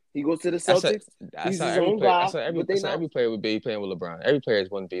 1A. He goes to the Celtics. He's his own guy. Every player would be playing with LeBron. Every player is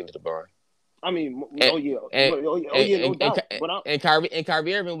 1B with LeBron. I mean, no doubt. And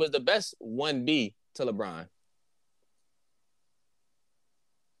Kyrie Irving was the best 1B to LeBron.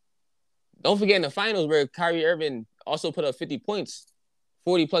 Don't forget in the finals where Kyrie Irving also put up 50 points,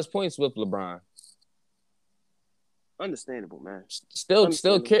 40-plus points with LeBron. Understandable, man. Still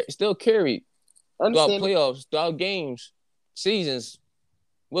carried throughout playoffs, throughout games, seasons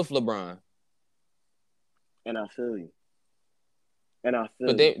with LeBron. And I feel you.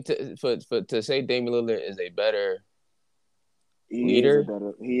 To say Damian Lillard is a better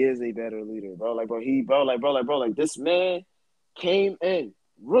leader, he is a better leader, bro. Like this man came in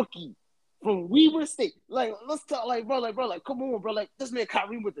rookie. From Weber State, let's talk, come on, bro, this man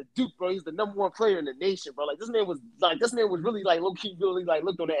Kyrie with the Duke, bro, he's the number one player in the nation, bro, this man was really low key, really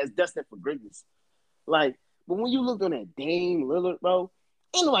looked on it as destined for greatness, but when you looked on that Dame Lillard, bro,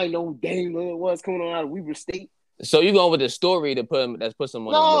 ain't nobody know who Dame Lillard was coming on out of Weber State. So you going with the story to puts him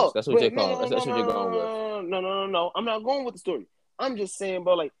on the list? That's what you're calling. That's what you're going with. No, I'm not going with the story. I'm just saying,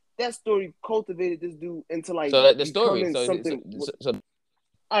 bro, that story cultivated this dude into the story.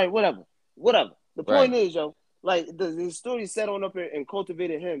 All right, whatever. The point is, yo, the story set on up here and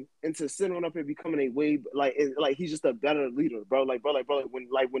cultivated him into sitting on up here becoming a way he's just a better leader, bro. When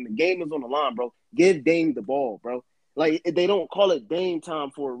the game is on the line, bro, give Dame the ball, bro. They don't call it Dame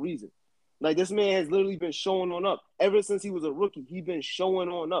time for a reason. This man has literally been showing on up ever since he was a rookie. He been showing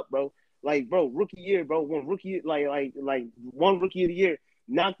on up, bro. Rookie year, bro. One rookie of the year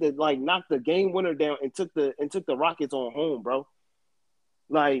knocked the game winner down and took the Rockets on home, bro.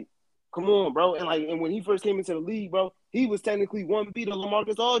 Come on, bro. And when he first came into the league, bro, he was technically 1B to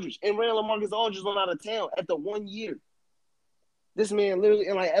LaMarcus Aldridge and ran LaMarcus Aldridge on out of town after 1 year. This man literally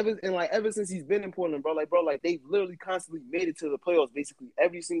ever since he's been in Portland, bro, they've literally constantly made it to the playoffs basically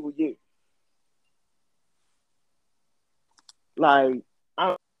every single year. I'm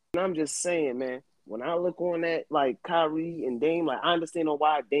just saying, man, when I look on that Kyrie and Dame, I understand on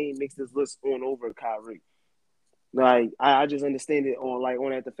why Dame makes this list on over Kyrie. I just understand it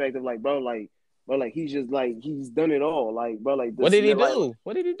on at the fact of he's just he's done it all. What did he do?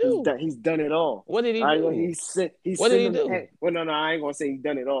 What did he do? He's done it all. What did he do? What did he do? Well, no, I ain't gonna say he's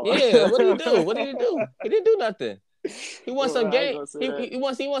done it all. Yeah, what did he do? What did he do? He didn't do nothing. He won some games. He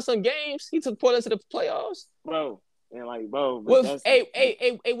won some games. He took Portland to the playoffs, bro. And bro,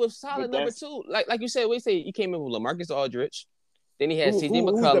 with solid number two. Like you said, he came in with LaMarcus Aldridge. Then he had CJ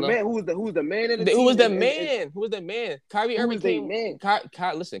McCollum. Who's the man of the team? Who was the man? Who was the man? Kyrie Irving came.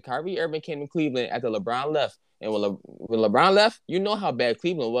 Listen, Kyrie Irving came in Cleveland after LeBron left, and when LeBron left, you know how bad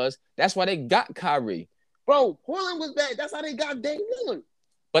Cleveland was. That's why they got Kyrie. Bro, Portland was bad. That's how they got Dame Lillard.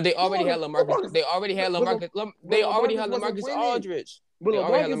 But they already had LaMarcus. They already had LaMarcus Aldridge. But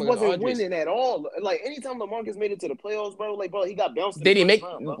LaMarcus wasn't winning at all. Like anytime LaMarcus made it to the playoffs, bro, he got bounced. Did he make?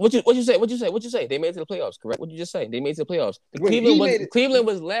 What you say? They made it to the playoffs, correct? What you just say? They made it to the playoffs. Cleveland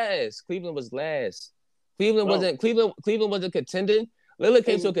was last. Cleveland wasn't contending. Lillard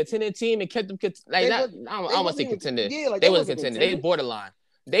came to a contending team and kept them I don't want to say contending. Yeah, they wasn't contending. They was borderline.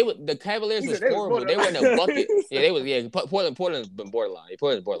 The Cavaliers was horrible. They were in a bucket. Portland's been borderline.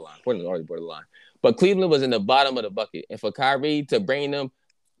 Portland's already borderline. But Cleveland was in the bottom of the bucket. And for Kyrie to bring them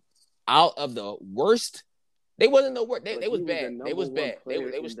out of the worst, they wasn't the worst. They was bad. They was bad.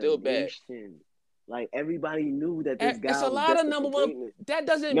 They were still bad. Like everybody knew that this guy. It's a lot of number one. That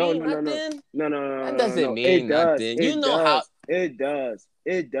doesn't mean nothing. No. That doesn't mean nothing. You know how it does.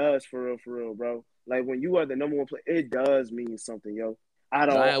 It does for real, bro. Like when you are the number one player, it does mean something, yo.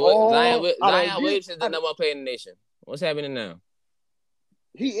 Zion Williams is the number one player in the nation. What's happening now?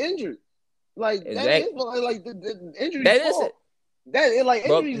 He injured. Like exactly. That is like the injury. That is it. That like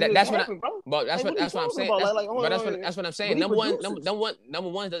injuries. That's happen, bro. But that's what I'm saying. That's what I'm saying. Number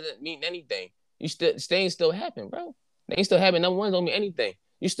one doesn't mean anything. Things still happen, bro. Things still happen. Number one don't mean anything.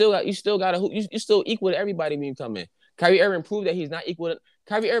 You still equal to everybody when you come in. Kyrie Irving proved that he's not equal.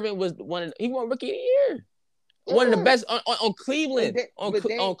 Kyrie Irving was he won Rookie of the Year. One of the best on Cleveland. On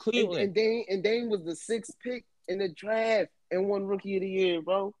Cleveland. And Dame was the 6th pick in the draft and won Rookie of the Year,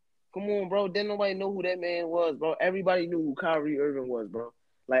 bro. Come on, bro. Didn't nobody know who that man was, bro. Everybody knew who Kyrie Irving was, bro.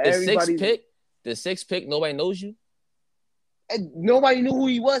 Like the 6th pick, nobody knows you. And nobody knew who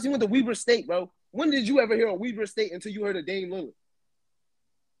he was. He went to Weber State, bro. When did you ever hear of Weber State until you heard of Dame Lillard?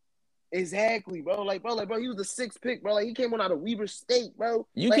 Exactly, bro. Like, he was the 6th pick, bro. Like, he came on out of Weber State, bro.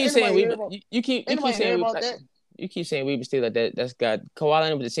 You keep saying Weber. You keep saying that. You keep saying Weber State like that. That's got Kawhi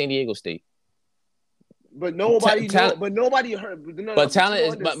Leonard with the San Diego State. But nobody knew, but nobody heard. But talent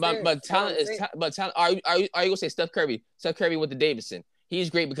is. Are you gonna say Steph Curry? Steph Curry went to Davidson. He's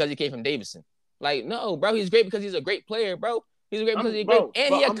great because he came from Davidson. Like, no, bro. He's great because he's a great player, bro. He's great because he's great,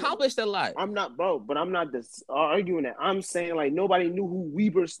 and he accomplished a lot. I'm not arguing that. I'm saying like nobody knew who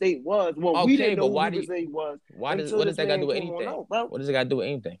Weber State was. Well, we didn't know who Weber State was. What does that got to do with anything? What does it got to do with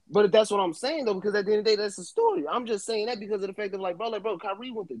anything? But that's what I'm saying though, because at the end of the day, that's the story. I'm just saying that because of the fact of like, bro,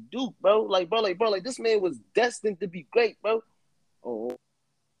 Kyrie went to Duke, bro. Like, this man was destined to be great, bro. Oh.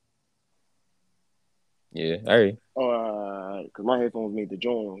 Yeah, all right. Because my headphones made the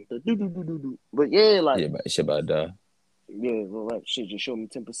joint. But yeah, like. Yeah, but shit about that. Yeah, well, right. Shit just showed me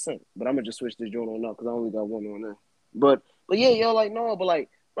 10%. But I'm gonna just switch this joint on now because I only got one on there. But yeah, yo, like no, but like,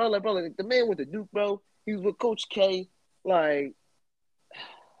 bro, like the man went to Duke, bro. He was with Coach K. Like,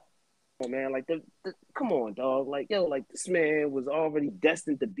 oh man, like come on, dog. Like, yo, like this man was already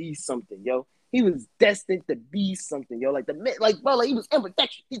destined to be something, yo. He was destined to be something, yo. Like the man, like bro, like he was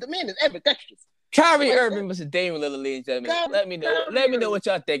ambidextrous. The man is ambidextrous. Kyrie Irving was Dame Lillard, ladies and gentlemen. Let me know what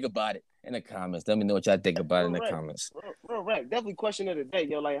y'all think about it in the comments. Let me know what y'all think about it in the comments. Real rap. Definitely question of the day,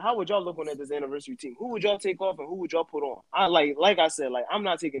 yo. Like, how would y'all look on at this anniversary team? Who would y'all take off and who would y'all put on? Like I said, like I'm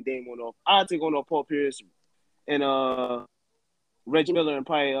not taking Dame off. I'll take on Paul Pierce and Reggie Miller and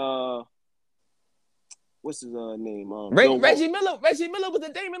probably what's his name? Reggie Miller was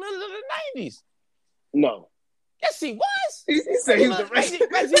the Dame Lillard of the 90s. No. Yes, he was. He said he was Reggie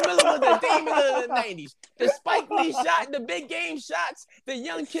Miller was the Dame Lillard of the 90s. The Spike Lee shot, the big game shots, the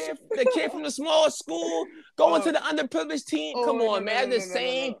kid from the small school going to the underprivileged team. Come on, man. That's the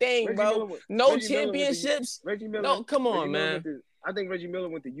same thing, bro. No championships. No, come on, man. I think Reggie Miller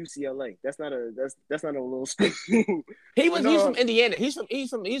went to UCLA. That's not a little school. He's from Indiana. He's from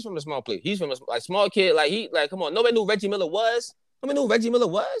a small place. He's from a small kid. Come on. Nobody knew who Reggie Miller was.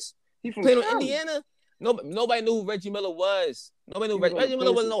 He from playing in Indiana. Nobody knew who Reggie Miller was. Nobody knew Reggie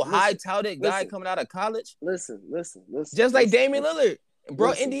Miller wasn't no high-touted guy coming out of college. Listen. Just like Damian Lillard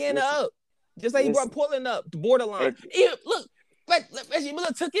brought Indiana up. Just like he brought Portland up, the borderline. Look, Reggie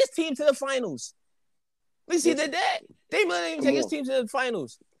Miller took his team to the finals. At least he did that. Damian Lillard didn't even take his team to the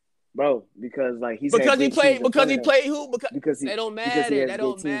finals. Bro, because like he played who? Because they don't matter. That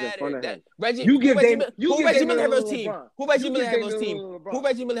don't matter. Reggie Miller have on his team? Who Reggie Miller have on his team? Who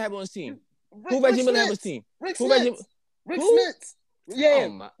Reggie Miller have on his team? Who Reggie Miller have his team? Rick Smith.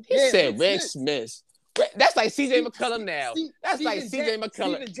 Yeah. He said Rick Smith. That's like CJ McCollum now. That's like CJ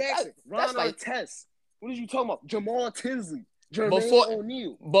McCollum. Steven Jackson. Ron Artest. What are you talking about? Jamal Tinsley. Jermaine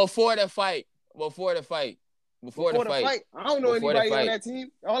O'Neal. Before the fight. Before the fight. I don't know anybody on that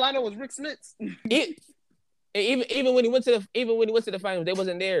team. All I know is Rick Smits. Even when he went to the finals, they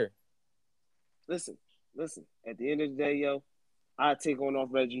wasn't there. Listen. At the end of the day, yo, I take on off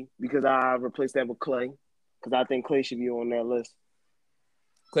Reggie because I replaced that with Clay because I think Clay should be on that list.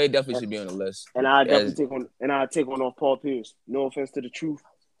 Clay definitely should be on the list. And I definitely take on off Paul Pierce. No offense to the truth,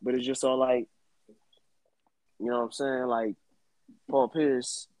 but it's just all like, you know what I'm saying? Like Paul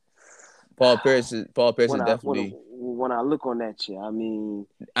Pierce is definitely. When I look on that shit, you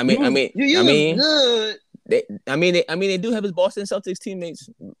good. They do have his Boston Celtics teammates,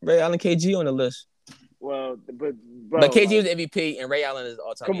 Ray Allen, KG on the list. Well, but KG was MVP and Ray Allen is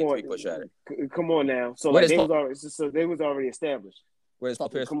all-time three-point shooter. Come on now. So they was already established. Where's Paul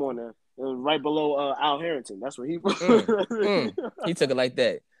Pierce? Come on now. It was right below Al Harrington. That's where he was. He took it like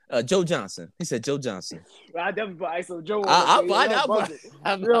that. Joe Johnson. He said Joe Johnson. I definitely put ISO Joe on I'll find out.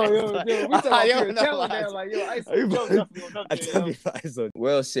 Yo, we talking about now. Like, yo, ISO Joe definitely on ISO.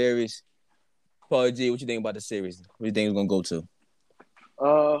 World Series. Paul G, what you think about the series? What you think it's going to go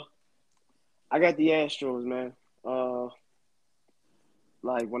to? I got the Astros, man.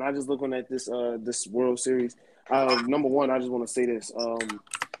 Like, when I just looking at this World Series, number one, I just want to say this.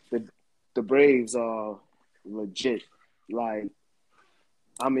 The Braves are legit. Like,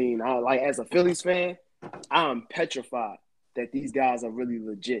 as a Phillies fan, I'm petrified that these guys are really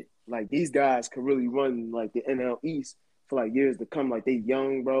legit. Like, these guys could really run, like, the NL East for, like, years to come. Like, they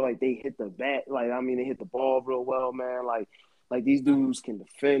young, bro. Like, they hit the bat. Like, they hit the ball real well, man. Like, these dudes can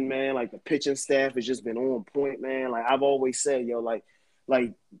defend, man. Like, the pitching staff has just been on point, man. Like, I've always said, yo,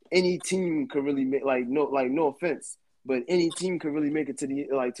 like any team could really make, no offense, but any team could really make it to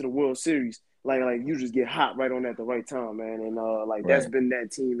the World Series. Like you just get hot right on at the right time, man. And that's been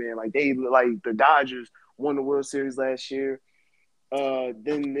that team, man. Like the Dodgers won the World Series last year.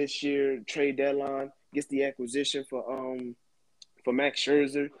 Then this year, trade deadline gets the acquisition for Max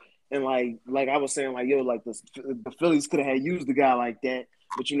Scherzer. And like I was saying, like, yo, like the Phillies could have had used the guy like that,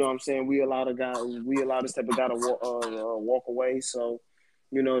 but you know what I'm saying, we allow this type of guy to walk away. So,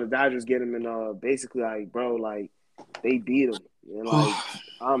 you know, the Dodgers get him, and basically, like, bro, like, they beat him, and like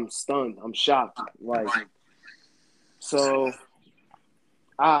I'm stunned, I'm shocked, like, so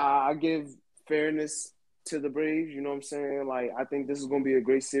I give fairness to the Braves. You know what I'm saying? Like, I think this is gonna be a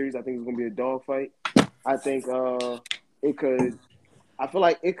great series. I think it's gonna be a dogfight. I think I feel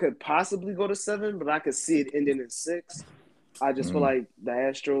like it could possibly go to 7, but I could see it ending in 6. I just feel like the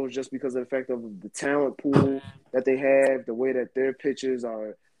Astros, just because of the fact of the talent pool that they have, the way that their pitchers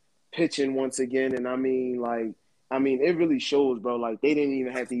are pitching once again, and it really shows, bro. Like, they didn't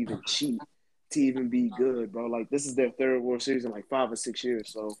even have to even cheat to even be good, bro. Like, this is their third World Series in like 5 or 6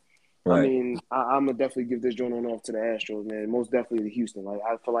 years. So, right. I'm gonna definitely give this joint on off to the Astros, man. Most definitely to Houston. Like,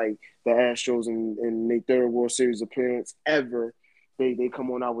 I feel like the Astros in their third World Series appearance ever, they come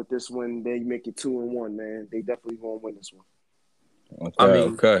on out with this one. They make it 2-1, man. They definitely gonna win this one.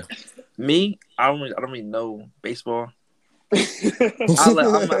 Okay. Me, I don't really know baseball. I'm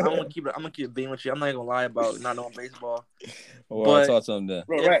gonna keep it being with you. I'm not gonna lie about not knowing baseball. Well, but talk to him then.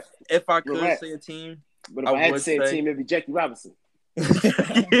 If I could say a team, but if I had to say a team, it'd be Jackie Robinson.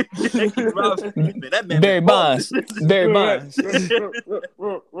 Jackie Robinson. That man Barry Bonds. Barry Bonds.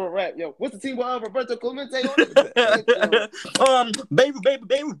 Right. Yo, what's the team with Roberto Clemente on it? Babe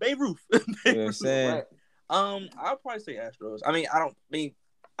Ruth. You know what I'm saying? Right. I'll probably say Astros. I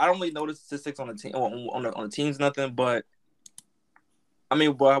don't really know the statistics on the team on the teams, nothing. But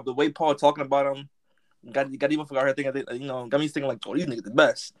the way Paul talking about them, got even forgot her thinking. You know, got me thinking like, oh, these niggas the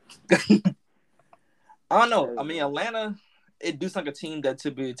best. I don't know. Atlanta, it do sound like a team that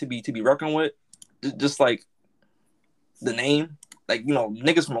to be working with. Just like the name, like, you know,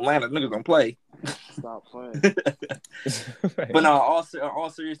 niggas from Atlanta, niggas gonna play. Stop playing. Right. But no, all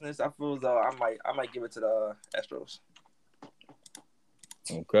seriousness, I feel as though I might give it to the Astros.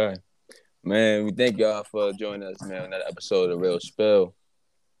 Okay, man. We thank y'all for joining us, man, on that episode of Real SpHill.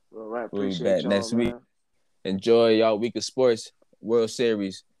 All right, We'll be appreciate back next week. Man. Enjoy y'all week of sports. World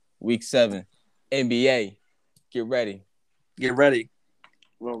Series, Week 7, NBA. Get ready.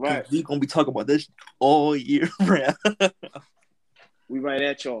 All right. We gonna be talking about this all year round. We right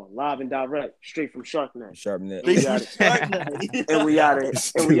at y'all, live and direct, straight from Sharknet. Sharknet. And we out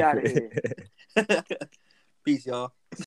of here. Peace, y'all.